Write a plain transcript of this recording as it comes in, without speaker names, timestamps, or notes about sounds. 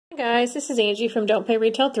guys, this is Angie from Don't Pay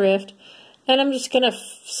Retail Thrift, and I'm just going to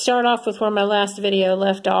start off with where my last video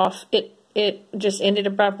left off. It just ended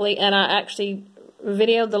abruptly, and I actually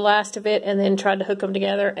videoed the last of it and then tried to hook them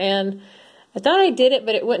together, and I thought I did it,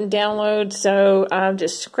 but it wouldn't download, so I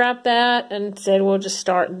just scrapped that and said we'll just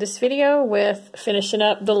start this video with finishing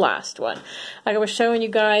up the last one. Like I was showing you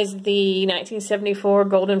guys the 1974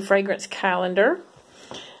 Golden Fragrance Calendar.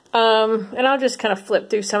 And I'll just kind of flip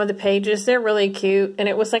through some of the pages. They're really cute, and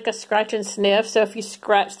it was like a scratch and sniff, so if you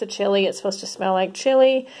scratch the chili, it's supposed to smell like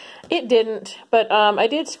chili. It didn't, but I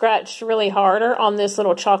did scratch really harder on this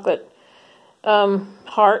little chocolate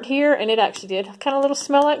heart here, and it actually did kind of a little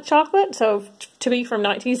smell like chocolate. So to be from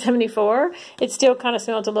 1974, it still kind of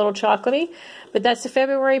smells a little chocolatey. But that's the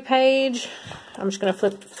February page. I'm just going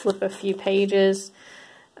to flip a few pages.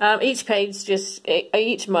 Each page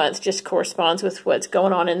each month just corresponds with what's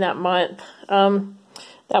going on in that month.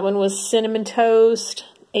 That one was Cinnamon Toast.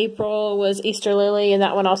 April was Easter Lily, and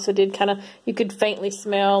that one also did kind of, you could faintly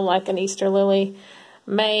smell like an Easter Lily.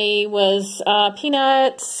 May was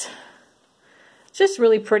Peanuts. Just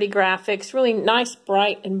really pretty graphics, really nice,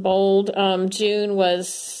 bright, and bold. June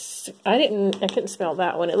was, I couldn't smell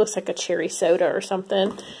that one. It looks like a cherry soda or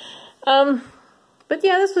something. But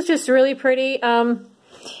yeah, this was just really pretty.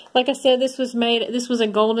 Like I said, this was a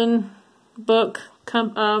golden book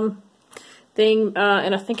thing,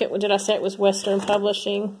 and I think did I say it was Western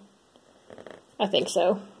Publishing? I think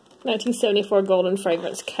so. 1974 Golden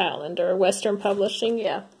Fragrance Calendar, Western Publishing,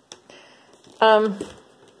 yeah.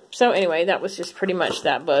 So anyway, that was just pretty much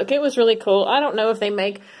that book. It was really cool. I don't know if they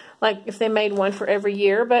made one for every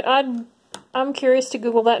year, but I'm curious to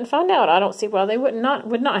Google that and find out. I don't see why they would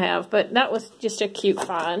not have, but that was just a cute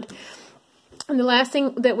find. And the last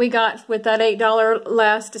thing that we got with that $8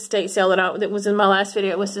 last estate sale that was in my last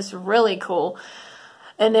video, it was this really cool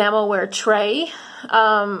enamelware tray.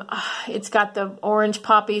 It's got the orange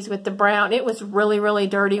poppies with the brown. It was really, really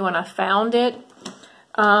dirty when I found it.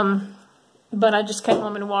 But I just came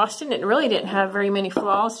home and washed it, and it really didn't have very many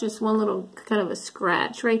flaws, just one little kind of a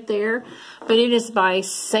scratch right there. But it is by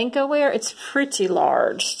Senkoware. It's pretty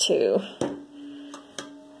large, too.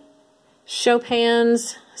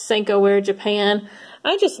 Chopin's Senkoware, Japan.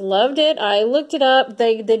 I just loved it. I looked it up.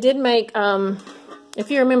 They did make, if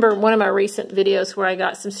you remember one of my recent videos where I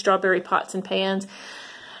got some strawberry pots and pans,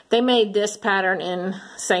 they made this pattern in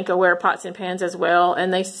Senkoware pots and pans as well,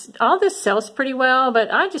 and all this sells pretty well,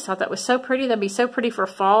 but I just thought that was so pretty. That'd be so pretty for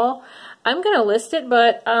fall. I'm going to list it,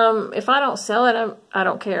 but if I don't sell it, I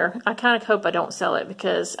don't care. I kind of hope I don't sell it,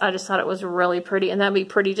 because I just thought it was really pretty, and that'd be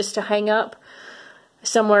pretty just to hang up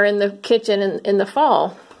somewhere in the kitchen in the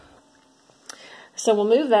fall. So we'll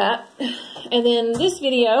move that. And then this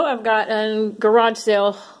video, I've got a garage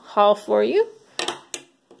sale haul for you.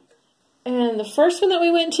 And the first one that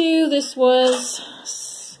we went to, this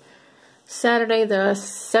was Saturday the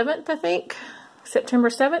 7th, I think. September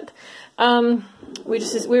 7th.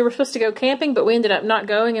 We were supposed to go camping, but we ended up not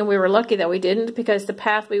going, and we were lucky that we didn't, because the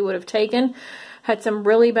path we would have taken had some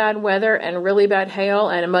really bad weather and really bad hail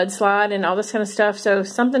and a mudslide and all this kind of stuff. So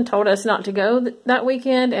something told us not to go that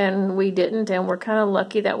weekend, and we didn't, and we're kind of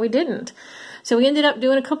lucky that we didn't. So we ended up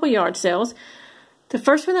doing a couple yard sales. The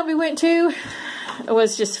first one that we went to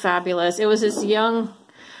was just fabulous. It was this young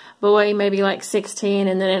boy, maybe like 16,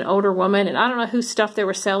 and then an older woman, and I don't know whose stuff they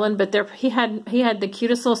were selling, but he had the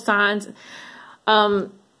cutest little signs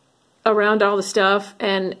around all the stuff,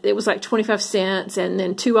 and it was like 25 cents, and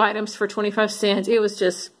then 2 items for 25 cents. It was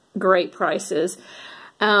just great prices.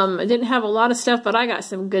 I didn't have a lot of stuff, but I got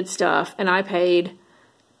some good stuff, and I paid,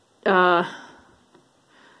 I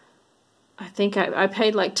think I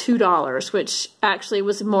paid like $2, which actually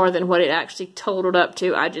was more than what it actually totaled up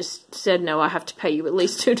to. I just said, no, I have to pay you at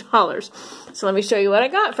least $2. So let me show you what I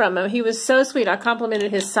got from him. He was so sweet. I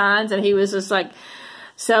complimented his signs, and he was just like,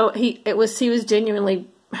 he was genuinely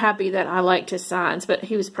happy that I liked his signs, but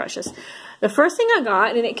he was precious. The first thing I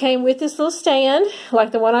got, and it came with this little stand,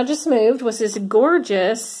 like the one I just moved, was this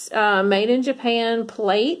gorgeous made in Japan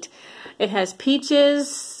plate. It has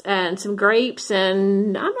peaches and some grapes,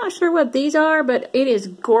 and I'm not sure what these are, but it is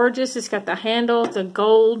gorgeous. It's got the handle, the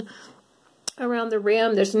gold around the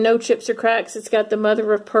rim. There's no chips or cracks. It's got the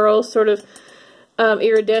mother of pearl sort of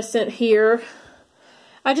iridescent here.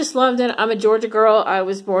 I just loved it. I'm a Georgia girl. I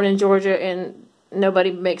was born in Georgia, and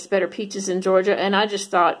nobody makes better peaches in Georgia, and I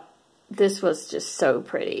just thought this was just so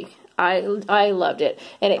pretty. I loved it.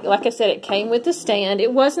 And like I said, it came with the stand.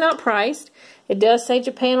 It was not priced. It does say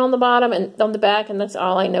Japan on the bottom and on the back, and that's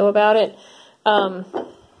all I know about it.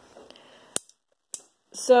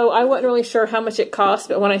 So I wasn't really sure how much it cost,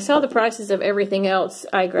 but when I saw the prices of everything else,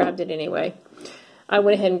 I grabbed it anyway. I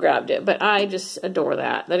went ahead and grabbed it. But I just adore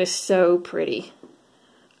that. That is so pretty.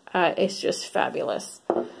 It's just fabulous.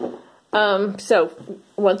 So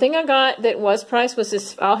one thing I got that was priced was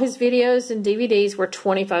this, all his videos and DVDs were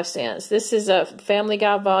 25 cents. This is a Family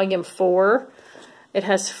Guy Volume 4. It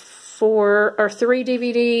has 3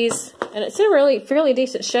 DVDs, and it's in really fairly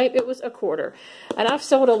decent shape. It was $0.25. And I've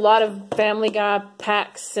sold a lot of Family Guy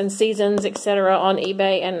packs and seasons, etc. on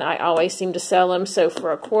eBay, and I always seem to sell them. So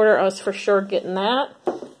for $0.25, I was for sure getting that.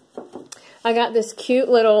 I got this cute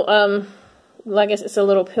little, I guess it's a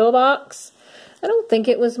little pill box. I don't think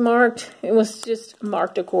it was marked. It was just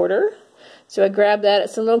marked $0.25. So I grabbed that.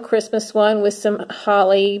 It's a little Christmas one with some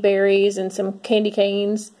holly berries and some candy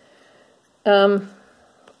canes.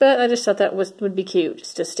 But I just thought that would be cute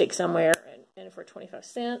just to stick somewhere, and for 25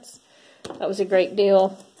 cents. That was a great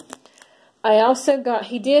deal. I also got,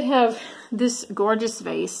 he did have this gorgeous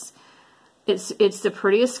vase. It's the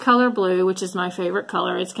prettiest color blue, which is my favorite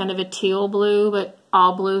color. It's kind of a teal blue, but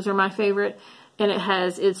all blues are my favorite. And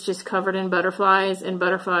it's just covered in butterflies, and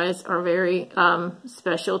butterflies are very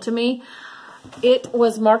special to me. It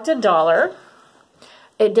was marked $1.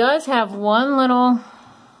 It does have one little,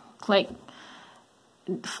 like,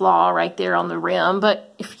 flaw right there on the rim,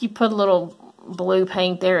 but if you put a little blue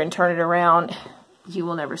paint there and turn it around, you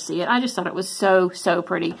will never see it. I just thought it was so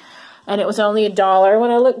pretty, and it was only $1 when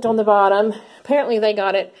I looked on the bottom. Apparently they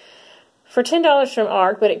got it for $10 from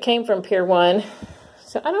ARC, but it came from Pier 1,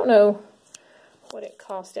 so I don't know what it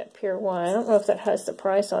cost at Pier 1. I don't know if that has the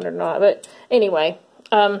price on it or not, but anyway,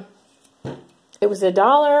 it was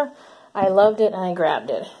 $1. I loved it, and I grabbed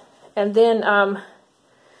it. And then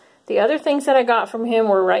the other things that I got from him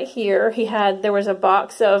were right here. There was a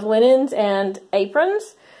box of linens and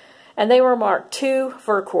aprons, and they were marked 2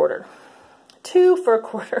 for $0.25. 2 for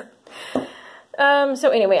 $0.25.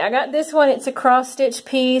 So anyway, I got this one. It's a cross-stitch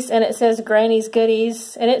piece, and it says Granny's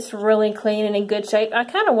Goodies, and it's really clean and in good shape. I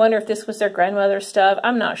kind of wonder if this was their grandmother's stuff.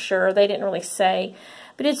 I'm not sure. They didn't really say,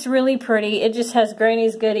 but it's really pretty. It just has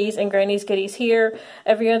Granny's Goodies and Granny's Goodies here.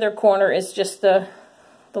 Every other corner is just the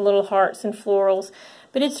little hearts and florals.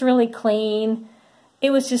 But it's really clean. It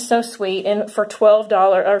was just so sweet. And for $12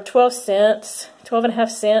 or 12 cents, 12.5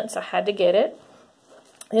 cents, I had to get it.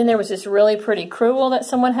 Then there was this really pretty crewel that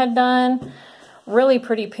someone had done. Really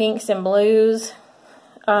pretty pinks and blues.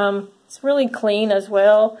 It's really clean as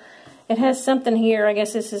well. It has something here. I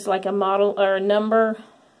guess this is like a model or a number.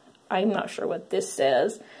 I'm not sure what this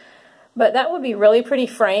says. But that would be really pretty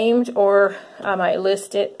framed, or I might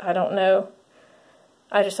list it. I don't know.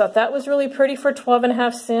 I just thought that was really pretty for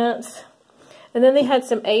 12.5 cents. And then they had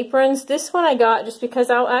some aprons. This one I got just because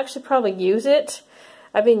I'll actually probably use it.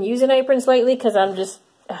 I've been using aprons lately because I'm just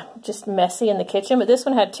messy in the kitchen. But this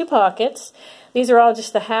one had 2 pockets. These are all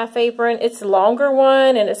just the half apron. It's a longer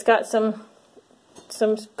one, and it's got the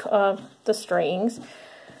strings.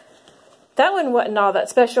 That one wasn't all that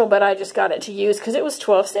special, but I just got it to use because it was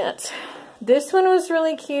 12 cents. This one was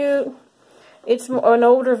really cute. It's an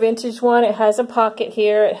older vintage one. It has a pocket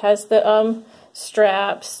here. It has the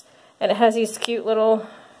straps. And it has these cute little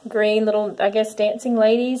green little, I guess, dancing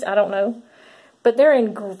ladies. I don't know. But they're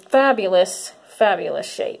in fabulous, fabulous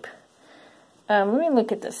shape. Let me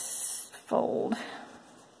look at this fold.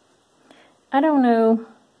 I don't know.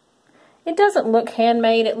 It doesn't look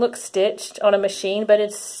handmade. It looks stitched on a machine, but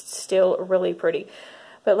it's still really pretty.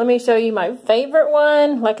 But let me show you my favorite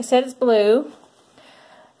one. Like I said, it's blue.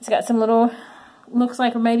 It's got some little, looks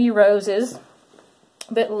like maybe roses.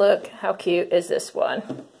 But look how cute is this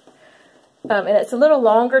one. And it's a little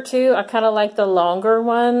longer too. I kind of like the longer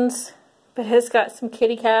ones. But it's got some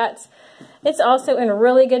kitty cats. It's also in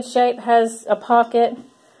really good shape. Has a pocket.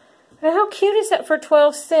 And how cute is that for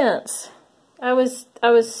 12 cents? I was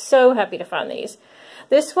so happy to find these.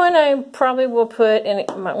 This one I probably will put in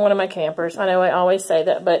one of my campers. I know I always say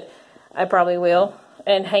that, but I probably will.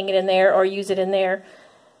 And hang it in there or use it in there.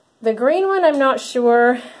 The green one, I'm not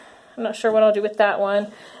sure. I'm not sure what I'll do with that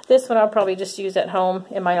one. This one I'll probably just use at home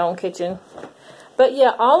in my own kitchen. But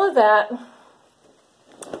yeah, all of that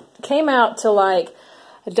came out to like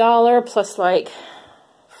 $1 plus like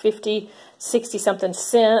 50, 60 something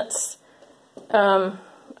cents.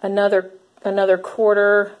 Another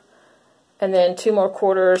quarter, and then 2 more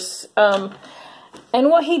quarters. And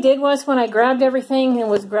what he did was, when I grabbed everything and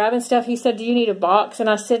was grabbing stuff, he said, "Do you need a box?" And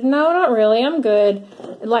I said, "No, not really. I'm good."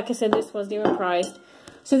 And like I said, this wasn't even priced.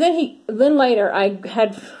 So then later I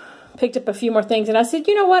had picked up a few more things, and I said,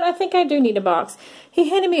 "You know what? I think I do need a box." He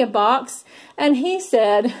handed me a box, and he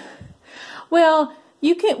said, "Well,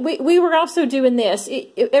 you can. We were also doing this.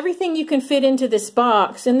 Everything you can fit into this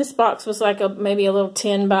box, and this box was like maybe a little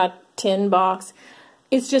 10 by 10 box.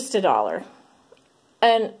 It's just $1."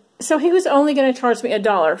 And so he was only going to charge me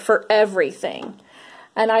 $1 for everything.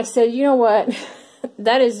 And I said, you know what?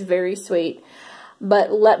 That is very sweet.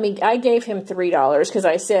 But I gave him $3 because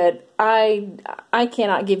I said, I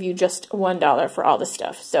cannot give you just $1 for all this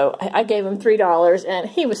stuff. So I gave him $3 and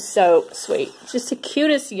he was so sweet. Just the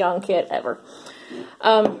cutest young kid ever.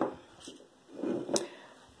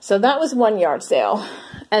 So that was one yard sale.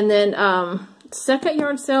 And then, second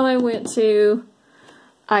yard sale I went to,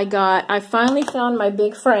 I finally found my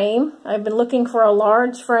big frame. I've been looking for a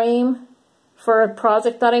large frame for a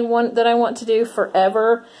project that I want to do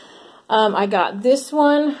forever. I got this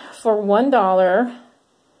one for $1.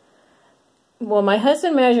 Well, my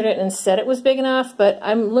husband measured it and said it was big enough, but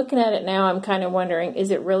I'm looking at it now. I'm kind of wondering,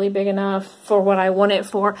 is it really big enough for what I want it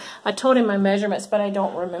for? I told him my measurements, but I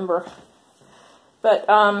don't remember. But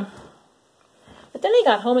then he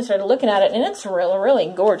got home and started looking at it, and it's a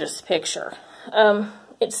really gorgeous picture.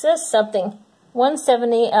 It says something,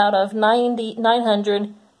 170 out of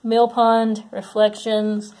 900 mill pond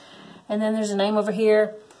reflections, and then there's a name over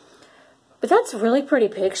here. But that's a really pretty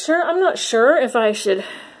picture. I'm not sure if I should,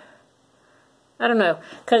 I don't know,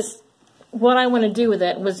 because what I want to do with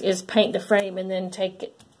it is paint the frame and then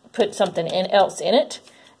put something else in it.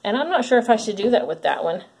 And I'm not sure if I should do that with that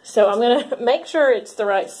one. So I'm going to make sure it's the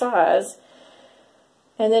right size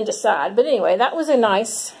and then decide. But anyway, that was a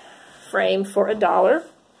nice frame for $1.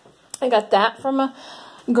 I got that from a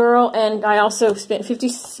girl, and I also spent 50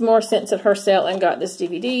 more cents at her sale and got this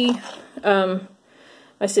DVD.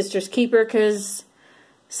 My sister's keeper, because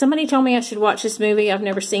somebody told me I should watch this movie. I've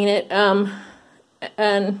never seen it.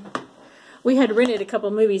 And we had rented a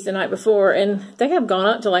couple movies the night before, and they have gone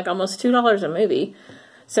up to like almost $2 a movie.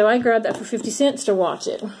 So I grabbed that for 50 cents to watch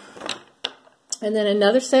it. And then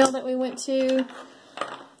another sale that we went to,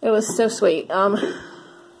 it was so sweet. I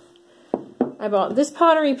bought this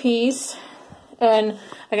pottery piece, and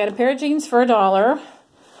I got a pair of jeans for $1.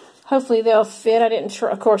 Hopefully they'll fit. I didn't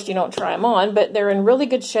try, of course you don't try them on, but they're in really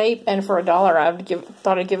good shape, and for $1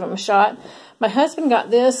 thought I'd give them a shot. My husband got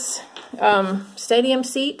this stadium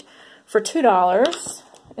seat for $2,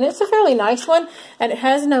 and it's a fairly nice one, and it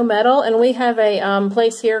has no metal, and we have a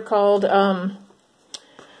place here called,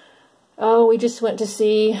 we just went to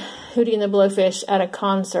see Hootie and the Blowfish at a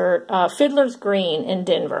concert, Fiddler's Green in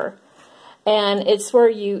Denver. And it's where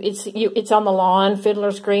it's on the lawn,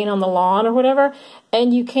 Fiddler's Green on the lawn or whatever.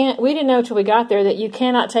 And we didn't know till we got there that you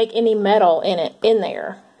cannot take any metal in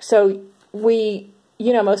there. So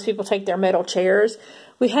most people take their metal chairs.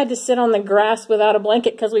 We had to sit on the grass without a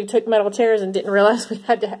blanket because we took metal chairs and didn't realize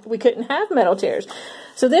we couldn't have metal chairs.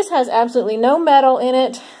 So this has absolutely no metal in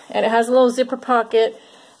it, and it has a little zipper pocket.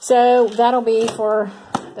 So that'll be for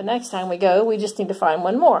the next time we go. We just need to find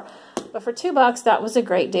one more. But for $2, that was a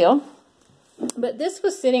great deal. But this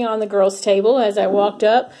was sitting on the girls' table as I walked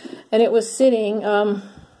up, and it was sitting,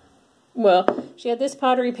 she had this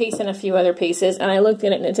pottery piece and a few other pieces, and I looked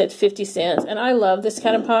at it and it said 50 cents, and I love this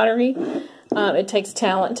kind of pottery. It takes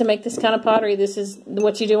talent to make this kind of pottery. This is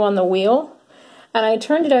what you do on the wheel. And I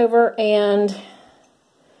turned it over, and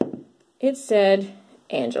it said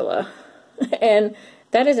Angela, and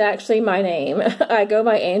that is actually my name. I go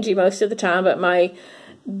by Angie most of the time, but my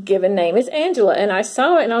given name is Angela. And I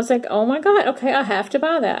saw it and I was like, oh my God, okay, I have to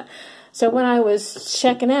buy that. So when I was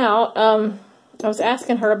checking out, I was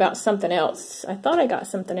asking her about something else. I thought I got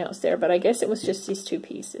something else there, but I guess it was just these two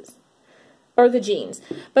pieces. Or the jeans.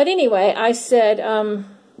 But anyway, I said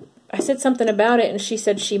something about it, and she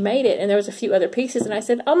said she made it, and there was a few other pieces, and I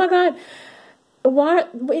said, oh my God, why,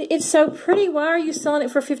 it's so pretty, why are you selling it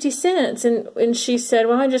for 50 cents? And she said,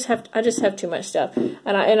 well, I just have too much stuff.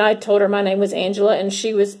 And I told her my name was Angela, and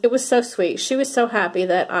it was so sweet. She was so happy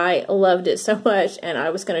that I loved it so much, and I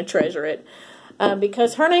was going to treasure it.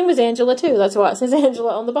 Because her name was Angela too. That's why it says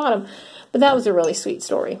Angela on the bottom. But that was a really sweet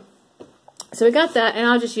story. So we got that, and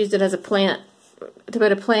I just used it as a plant, to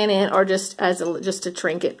put a plant in, or just as just a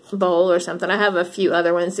trinket bowl or something. I have a few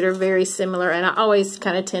other ones that are very similar, and I always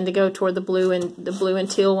kind of tend to go toward the blue and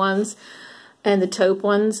teal ones and the taupe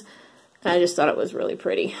ones. And I just thought it was really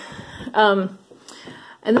pretty. And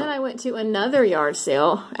then I went to another yard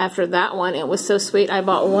sale after that one. It was so sweet. I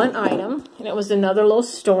bought one item, and it was another little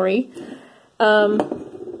story. When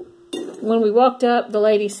we walked up, the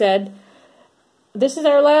lady said, this is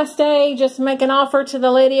our last day. Just make an offer to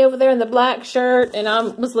the lady over there in the black shirt. And I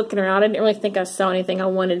was looking around. I didn't really think I saw anything I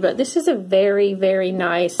wanted. But this is a very, very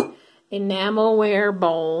nice enamelware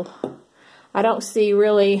bowl. I don't see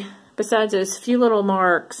really, besides those few little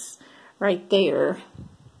marks right there,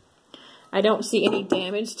 I don't see any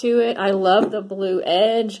damage to it. I love the blue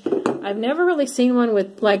edge. I've never really seen one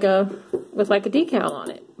with like a with like a decal on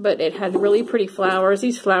it. But it had really pretty flowers.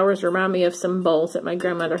 These flowers remind me of some bowls that my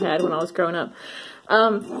grandmother had when I was growing up.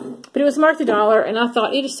 But it was marked $1, and I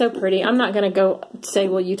thought, it is so pretty. I'm not going to go say,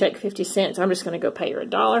 well, you take 50 cents. I'm just going to go pay her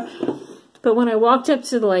 $1. But when I walked up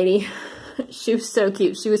to the lady, she was so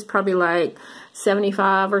cute. She was probably like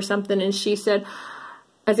 75 or something, and she said,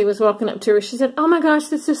 as I was walking up to her, she said, oh my gosh,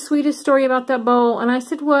 that's the sweetest story about that bowl. And I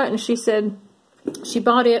said, what? And she said, she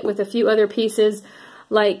bought it with a few other pieces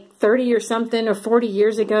like 30 or something or 40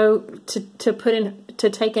 years ago to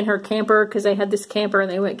take in her camper, because they had this camper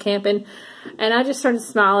and they went camping. And I just started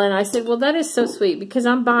smiling. I said, well, that is so sweet, because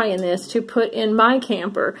I'm buying this to put in my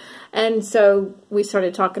camper. And so we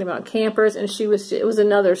started talking about campers, and it was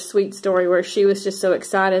another sweet story where she was just so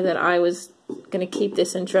excited that I was going to keep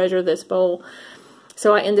this and treasure this bowl.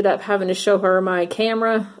 So I ended up having to show her my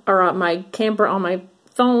camera, or my camper on my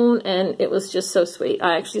phone, and it was just so sweet.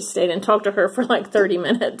 I actually stayed and talked to her for like 30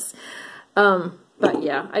 minutes. But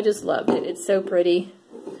yeah, I just loved it. It's so pretty.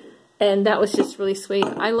 And that was just really sweet.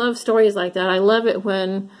 I love stories like that. I love it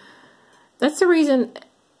when, that's the reason,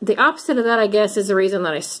 the opposite of that, I guess, is the reason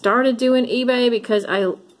that I started doing eBay, because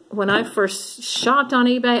when I first shopped on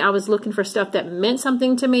eBay, I was looking for stuff that meant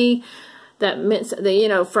something to me, that meant, you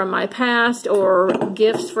know, from my past, or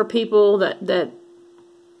gifts for people that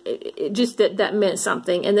meant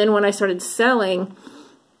something. And then when I started selling,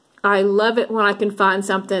 I love it when I can find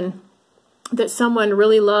something that someone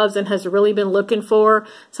really loves and has really been looking for,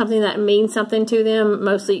 something that means something to them.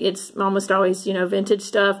 Mostly it's almost always, you know, vintage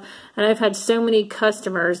stuff. And I've had so many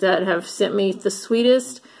customers that have sent me the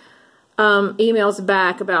sweetest emails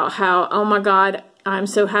back about how, oh my God, I'm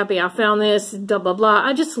so happy I found this, blah, blah, blah.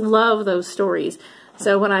 I just love those stories.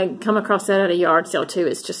 So when I come across that at a yard sale too,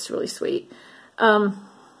 it's just really sweet.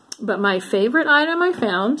 But my favorite item I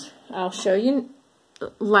found, I'll show you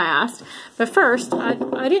last. But first,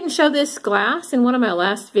 I didn't show this glass in one of my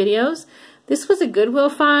last videos. This was a Goodwill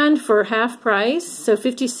find for half price, so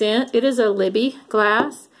 50 cents. It is a Libby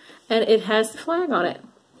glass, and it has the flag on it.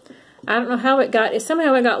 I don't know how it got,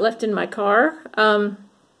 somehow it got left in my car.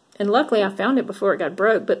 And luckily I found it before it got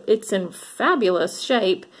broke, but it's in fabulous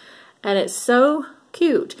shape, and it's so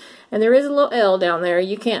cute. And there is a little L down there.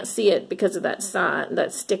 You can't see it because of that sign,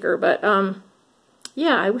 that sticker, but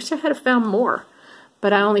yeah, I wish I had found more,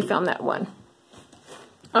 but I only found that one.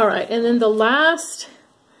 All right, and then the last,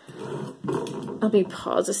 let me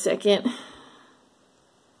pause a second.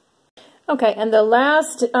 Okay, and the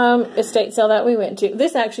last estate sale that we went to,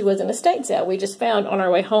 this actually was an estate sale we just found on our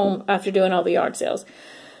way home after doing all the yard sales.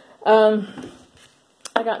 I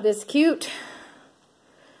got this cute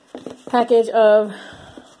package of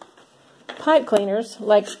pipe cleaners,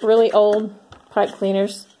 like really old pipe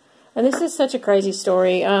cleaners. And this is such a crazy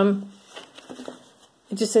story. It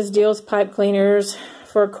just says deals pipe cleaners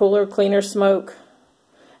for a cooler, cleaner smoke.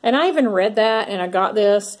 And I even read that, and I got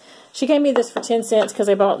this. She gave me this for 10 cents because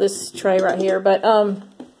I bought this tray right here. But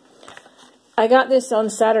I got this on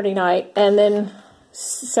Saturday night, and then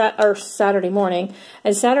Saturday morning.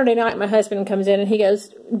 And Saturday night, my husband comes in, and he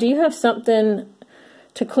goes, do you have something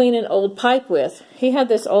to clean an old pipe with? He had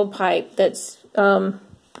this old pipe that's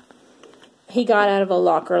he got out of a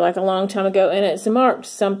locker like a long time ago, and it's marked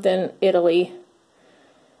something Italy.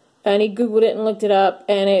 And he Googled it and looked it up,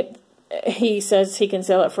 and he says he can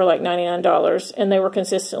sell it for like $99, and they were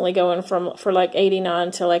consistently going for like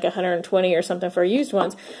 $89 to like $120 or something for used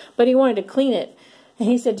ones. But he wanted to clean it, and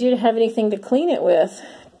he said, "Do you have anything to clean it with?"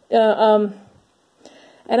 And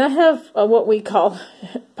I have what we call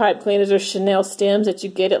pipe cleaners, or Chanel stems that you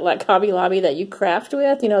get at like Hobby Lobby that you craft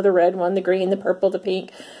with. You know, the red one, the green, the purple, the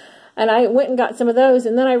pink. And I went and got some of those,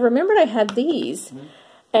 and then I remembered I had these,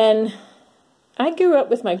 and I grew up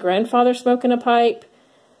with my grandfather smoking a pipe.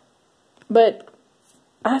 But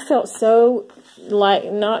I felt so, like,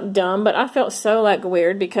 not dumb, but I felt so, like,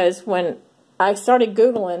 weird, because when I started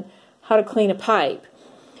Googling how to clean a pipe,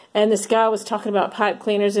 and this guy was talking about pipe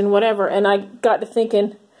cleaners and whatever, and I got to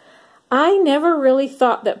thinking, I never really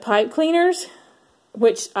thought that pipe cleaners,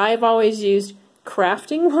 which I've always used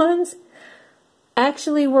crafting ones,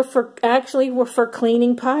 actually were for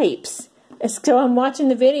cleaning pipes. So I'm watching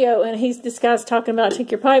the video, and this guy's talking about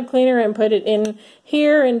take your pipe cleaner and put it in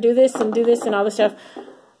here and do this and all this stuff.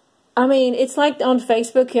 I mean, it's like on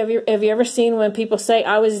Facebook. Have you ever seen when people say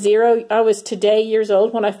I was today years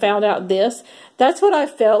old when I found out this? That's what I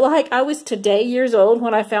felt like. I was today years old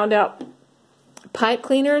when I found out pipe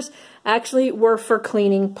cleaners actually were for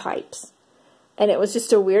cleaning pipes. And it was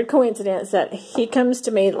just a weird coincidence that he comes to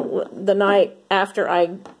me the night after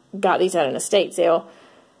I got these at an estate sale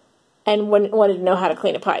and wanted to know how to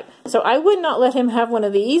clean a pipe. So I would not let him have one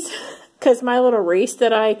of these. because my little wreath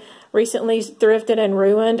that I recently thrifted and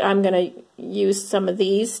ruined, I'm going to use some of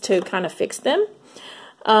these to kind of fix them.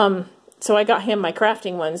 So I got him my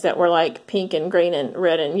crafting ones that were like pink and green and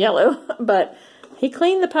red and yellow, but he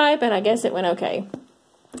cleaned the pipe and I guess it went okay.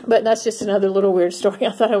 But that's just another little weird story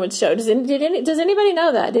I thought I would show. Does anybody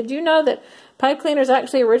know that? Did you know that pipe cleaners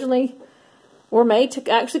actually originally were made to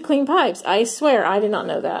actually clean pipes? I swear, I did not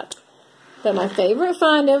know that. But my favorite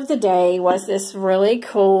find of the day was this really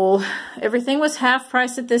cool, everything was half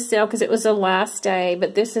price at this sale because it was the last day,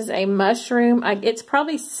 but this is a mushroom, it's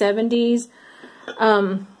probably 70s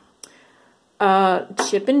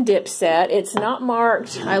chip and dip set. It's not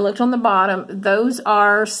marked. I looked on the bottom. Those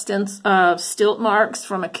are stilt marks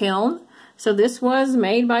from a kiln. So this was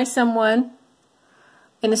made by someone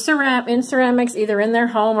in ceramics, either in their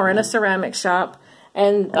home or in a ceramic shop.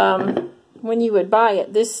 And when you would buy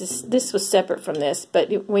it, this was separate from this,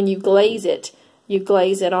 but when you glaze it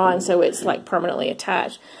on so it's like permanently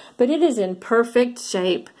attached. But it is in perfect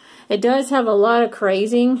shape. It does have a lot of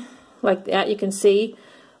crazing, like that you can see,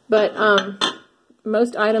 but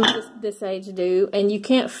most items this age do, and you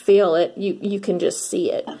can't feel it. You can just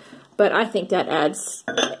see it. But I think that adds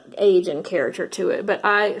age and character to it. But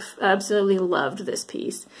I absolutely loved this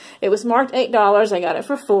piece. It was marked $8. I got it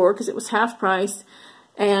for $4 because it was half price,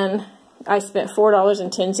 and I spent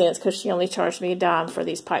 $4.10 because she only charged me a dime for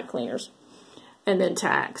these pipe cleaners, and then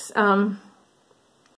tax.